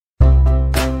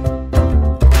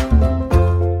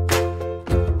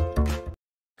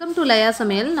To லயா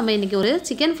சமையல். நம்ம இன்றைக்கி ஒரு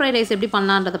சிக்கன் ஃப்ரைட் ரைஸ் எப்படி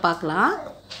பண்ணலான்றதை பார்க்கலாம்.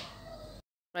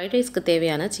 ஃப்ரைட் ரைஸ்க்கு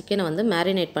தேவையான சிக்கனை வந்து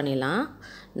மேரினேட் பண்ணிடலாம்.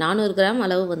 400 கிராம்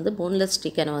அளவு வந்து போன்லெஸ்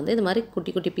சிக்கனை வந்து இது மாதிரி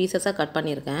குட்டி குட்டி பீசஸாக கட்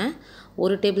பண்ணியிருக்கேன்.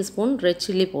 1 table spoon red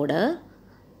chilli powder,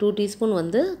 2 teaspoon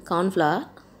வந்து கார்ன்ஃப்ளவர்,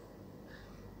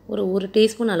 ஒரு 1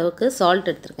 டீஸ்பூன் அளவுக்கு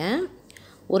சால்ட் எடுத்திருக்கேன்,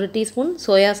 1 டீஸ்பூன்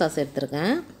சோயா சாஸ்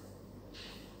எடுத்திருக்கேன்.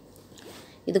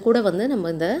 இது கூட வந்து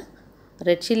நம்ம இந்த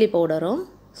ரெட் சில்லி பவுடரும்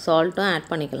சால்ட்டும்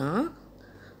ஆட் பண்ணிக்கலாம்.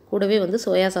 கூடவே வந்து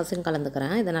சோயா சாஸும்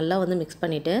கலந்துக்கிறேன். இதை நல்லா வந்து மிக்ஸ்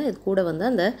பண்ணிவிட்டு இது கூட வந்து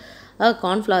அந்த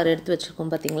கார்ன்ஃப்ளவர் எடுத்து வச்சுருக்கோம்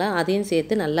பார்த்திங்களா, அதையும்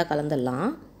சேர்த்து நல்லா கலந்துடலாம்.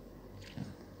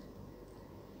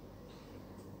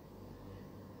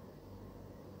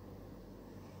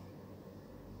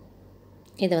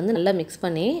 இதை வந்து நல்லா மிக்ஸ்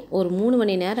பண்ணி ஒரு 3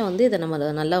 மணி நேரம் வந்து இதை நம்ம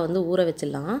நல்லா வந்து ஊற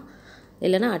வச்சிடலாம்.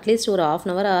 இல்லைனா அட்லீஸ்ட் ஒரு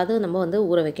 1/2 hour ஆகுது நம்ம வந்து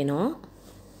ஊற வைக்கணும்.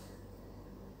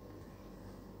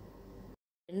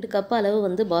 2 கப் அளவு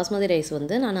வந்து பாஸ்மதி ரைஸ்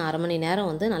வந்து நான் 1/2 மணி நேரம்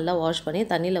வந்து நல்லா வாஷ் பண்ணி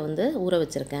தண்ணியில் வந்து ஊற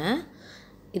வச்சுருக்கேன்.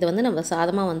 இதை வந்து நம்ம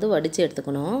சாதமாக வந்து வடித்து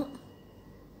எடுத்துக்கணும்.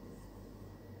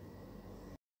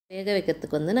 வேக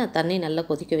வைக்கிறதுக்கு வந்து நான் தண்ணி நல்லா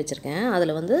கொதிக்க வச்சுருக்கேன்.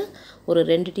 அதில் வந்து ஒரு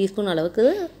 2 டீஸ்பூன் அளவுக்கு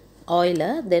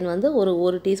ஆயிலை, தென் வந்து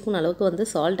ஒரு டீஸ்பூன் அளவுக்கு வந்து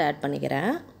சால்ட் ஆட்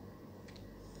பண்ணிக்கிறேன்.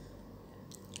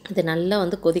 இது நல்லா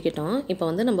வந்து கொதிக்கட்டும். இப்போ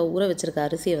வந்து நம்ம ஊற வச்சுருக்க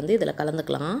அரிசியை வந்து இதில்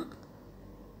கலந்துக்கலாம்.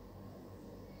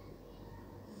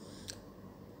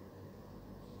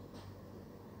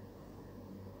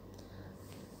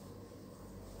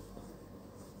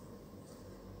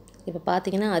 இப்போ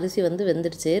பார்த்திங்கன்னா அரிசி வந்து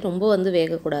வெந்துடுச்சு. ரொம்ப வந்து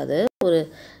வேகக்கூடாது. ஒரு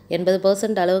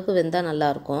 80% அளவுக்கு வெந்தால்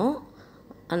நல்லாயிருக்கும்.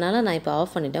 அதனால் நான் இப்போ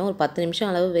ஆஃப் பண்ணிட்டேன். ஒரு 10 நிமிஷம்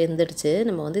அளவு வெந்துடுச்சு.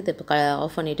 நம்ம வந்து இதை இப்போ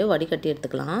ஆஃப் பண்ணிவிட்டு வடிகட்டி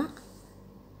எடுத்துக்கலாம்.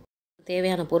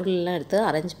 தேவையான பொருளெல்லாம் எடுத்து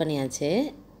அரேஞ்ச் பண்ணியாச்சு.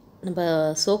 நம்ம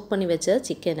சோக் பண்ணி வச்ச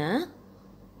சிக்கனை,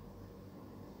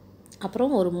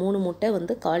 அப்புறம் ஒரு 3 முட்டை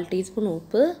வந்து 1/4 டீஸ்பூன்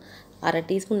உப்பு, 1/2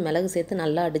 டீஸ்பூன் மிளகு சேர்த்து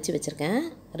நல்லா அடித்து வச்சுருக்கேன்.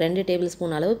 2 டேபிள்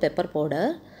ஸ்பூன் அளவு pepper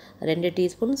powder, 2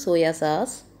 teaspoon soya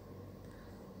sauce,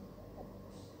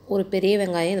 ஒரு பெரிய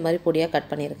வெங்காயம் இது மாதிரி பொடியாக கட்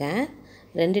பண்ணியிருக்கேன்,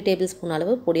 2 டேபிள் ஸ்பூன்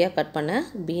அளவு பொடியாக கட் பண்ண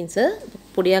பீன்ஸு,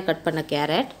 பொடியாக கட் பண்ண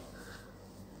கேரட்,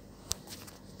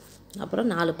 அப்புறம்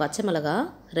 4 பச்சை மிளகாய்,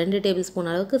 2 டேபிள் ஸ்பூன்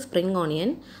அளவுக்கு ஸ்ப்ரிங்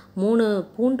ஆனியன், 3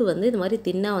 பூண்டு வந்து இது மாதிரி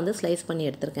தின்னாக வந்து ஸ்லைஸ் பண்ணி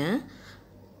எடுத்திருக்கேன்.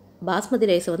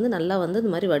 பாஸ்மதி ரைஸை வந்து நல்லா வந்து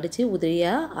இது மாதிரி வடித்து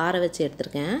உதிரியாக ஆற வச்சு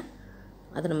எடுத்திருக்கேன்.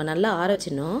 அதை நம்ம நல்லா ஆற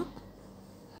வச்சிடணும்.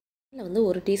 அதில் வந்து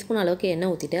 1 டீஸ்பூன் அளவுக்கு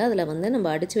எண்ணெய் ஊற்றிட்டு அதில் வந்து நம்ம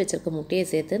அடித்து வச்சுருக்க முட்டையை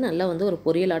சேர்த்து நல்லா வந்து ஒரு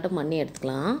பொரியலாட்டம் பண்ணி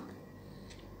எடுத்துக்கலாம்.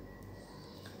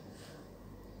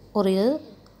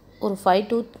 ஒரு 5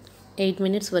 to 8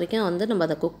 மினிட்ஸ் வரைக்கும் வந்து நம்ம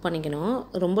அதை குக் பண்ணிக்கணும்.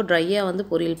 ரொம்ப ட்ரையாக வந்து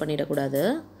பொரியல் பண்ணிடக்கூடாது.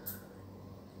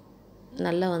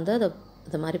 நல்லா வந்து அதை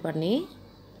இது மாதிரி பண்ணி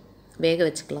வேக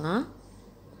வச்சுக்கலாம்.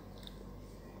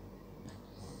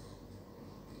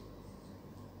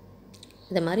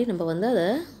 இதை மாதிரி நம்ம வந்து அதை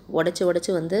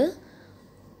உடச்சி வந்து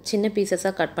சின்ன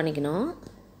பீசஸாக கட் பண்ணிக்கணும்.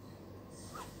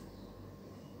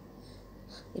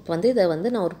 இப்போ வந்து இதை வந்து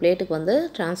நான் ஒரு பிளேட்டுக்கு வந்து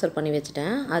ட்ரான்ஸ்ஃபர் பண்ணி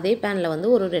வச்சுட்டேன். அதே பேனில் வந்து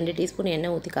ஒரு 2 டீஸ்பூன்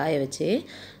எண்ணெய் ஊற்றி காய வச்சு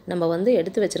நம்ம வந்து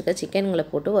எடுத்து வச்சுருக்க சிக்கன்களை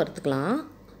போட்டு வறுத்துக்கலாம்.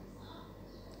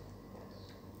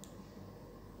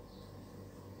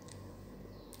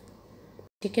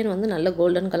 சிக்கன் வந்து நல்ல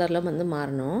கோல்டன் கலரில் வந்து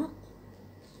மாறணும்.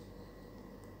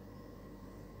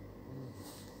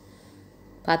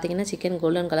 பார்த்திங்கன்னா சிக்கன்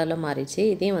கோல்டன் கலரில் மாறிடுச்சு.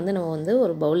 இதையும் வந்து நம்ம வந்து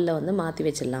ஒரு பவுலில் வந்து மாற்றி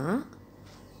வச்சிடலாம்.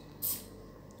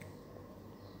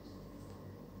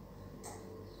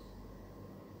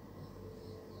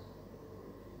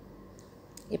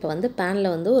 இப்போ வந்து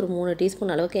பேனில் வந்து ஒரு 3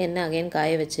 டீஸ்பூன் அளவுக்கு எண்ணெய் அகைன்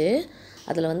காய வச்சு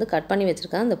அதில் வந்து கட் பண்ணி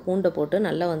வச்சுருக்கேன் அந்த பூண்டை போட்டு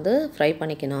நல்லா வந்து ஃப்ரை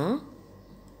பண்ணிக்கணும்.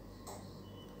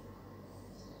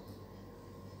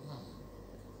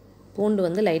 பூண்டு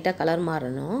வந்து லைட்டாக கலர்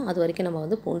மாறணும். அது வரைக்கும் நம்ம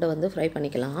வந்து பூண்டை வந்து ஃப்ரை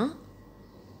பண்ணிக்கலாம்.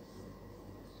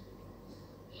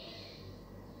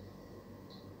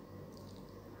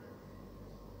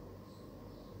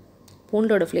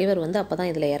 பூண்டோட ஃப்ளேவர் வந்து அப்போ தான்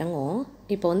இதில் இறங்கும்.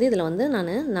 இப்போ வந்து இதில் வந்து நான்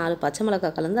 4 பச்சை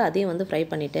மிளகாய் கலந்து அதையும் வந்து ஃப்ரை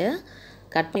பண்ணிவிட்டு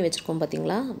கட் பண்ணி வச்சுருக்கோம்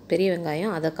பார்த்திங்களா பெரிய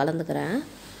வெங்காயம், அதை கலந்துக்கிறேன்.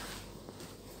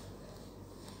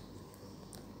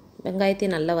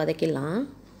 வெங்காயத்தையும் நல்லா வதக்கிடலாம்.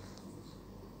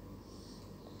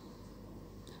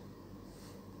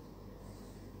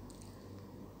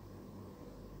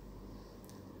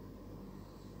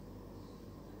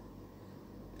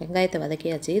 வெங்காயத்தை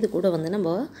வதக்கியாச்சு. இது கூட வந்து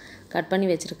நம்ம கட் பண்ணி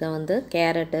வச்சுருக்க வந்து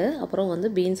கேரட்டு, அப்புறம் வந்து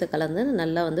பீன்ஸை கலந்து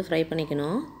நல்லா வந்து ஃப்ரை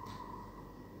பண்ணிக்கணும்.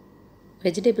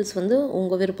 வெஜிடபிள்ஸ் வந்து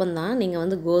உங்கள் விருப்பம்தான். நீங்கள்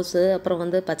வந்து கோஸு, அப்புறம்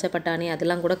வந்து பச்சை பட்டாணி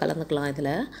அதெல்லாம் கூட கலந்துக்கலாம்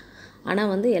இதில்.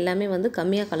 ஆனால் வந்து எல்லாமே வந்து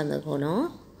கம்மியாக கலந்துக்கணும்.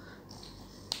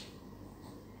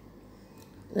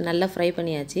 இது நல்லா ஃப்ரை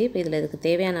பண்ணியாச்சு. இப்போ இதில் இதுக்கு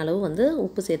தேவையான அளவு வந்து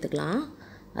உப்பு சேர்த்துக்கலாம்.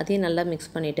 அதையும் நல்லா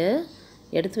மிக்ஸ் பண்ணிவிட்டு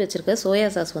எடுத்து வச்சுருக்க சோயா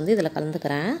சாஸ் வந்து இதில்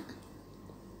கலந்துக்கிறேன்.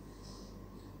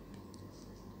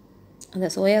 அந்த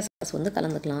சோயா சாஸ் வந்து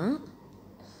கலந்துக்கலாம்.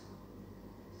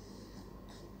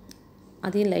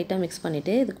 அதையும் லைட்டாக மிக்ஸ்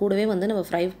பண்ணிவிட்டு இது கூடவே வந்து நம்ம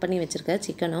ஃப்ரை பண்ணி வச்சுருக்க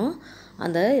சிக்கனும்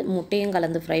அந்த முட்டையும்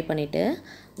கலந்து ஃப்ரை பண்ணிவிட்டு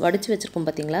வடித்து வச்சுருக்கோம்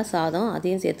பார்த்திங்களா சாதம்,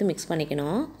 அதையும் சேர்த்து மிக்ஸ்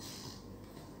பண்ணிக்கணும்.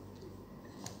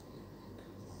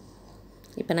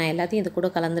 இப்போ நான் எல்லாத்தையும் இது கூட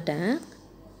கலந்துட்டேன்.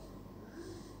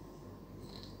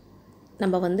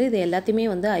 நம்ம வந்து இது எல்லாத்தையுமே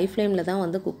வந்து ஹை ஃப்ளேமில் தான்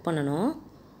வந்து குக் பண்ணணும்.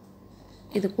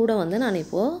 இது கூட வந்து நான்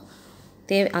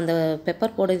இப்போது அந்த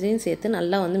பெப்பர் பவுடரையும் சேர்த்து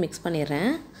நல்லா வந்து மிக்ஸ்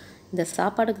பண்ணிடுறேன். இந்த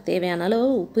சாப்பாடுக்கு தேவையான அளவு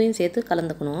உப்பையும் சேர்த்து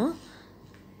கலந்துக்கணும்.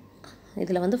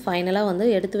 இதில் வந்து ஃபைனலாக வந்து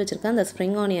எடுத்து வச்சுருக்க அந்த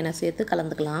ஸ்ப்ரிங் ஆனியனை சேர்த்து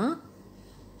கலந்துக்கலாம்.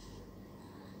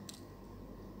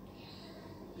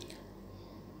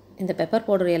 இந்த பெப்பர்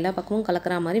பவுடர் எல்லா பக்கமும்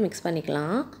கலக்கிற மாதிரி மிக்ஸ்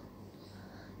பண்ணிக்கலாம்.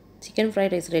 சிக்கன்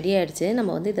ஃப்ரைட் ரைஸ் ரெடி ஆகிடுச்சு.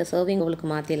 நம்ம வந்து இதை சர்விங் பவுலுக்கு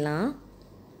மாற்றிடலாம்.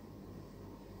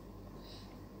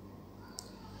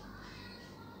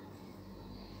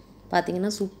 பார்த்திங்கன்னா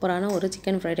சூப்பரான ஒரு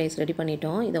சிக்கன் ஃப்ரைட் ரைஸ் ரெடி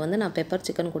பண்ணிட்டோம். இதை வந்து நான் பெப்பர்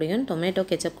சிக்கன் கூடயும் டொமேட்டோ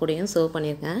கெச்சப் கூடயும் சர்வ்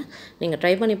பண்ணியிருக்கேன். நீங்கள்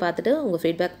ட்ரை பண்ணி பார்த்துட்டு உங்கள்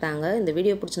ஃபீட்பேக் தாங்க. இந்த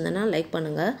வீடியோ பிடிச்சிருந்தேன்னா லைக்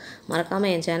பண்ணுங்கள்.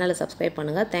 மறக்காமல் என் சேனலை சப்ஸ்கிரைப்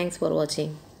பண்ணுங்கள். தேங்க்ஸ் ஃபார்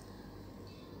வாட்சிங்.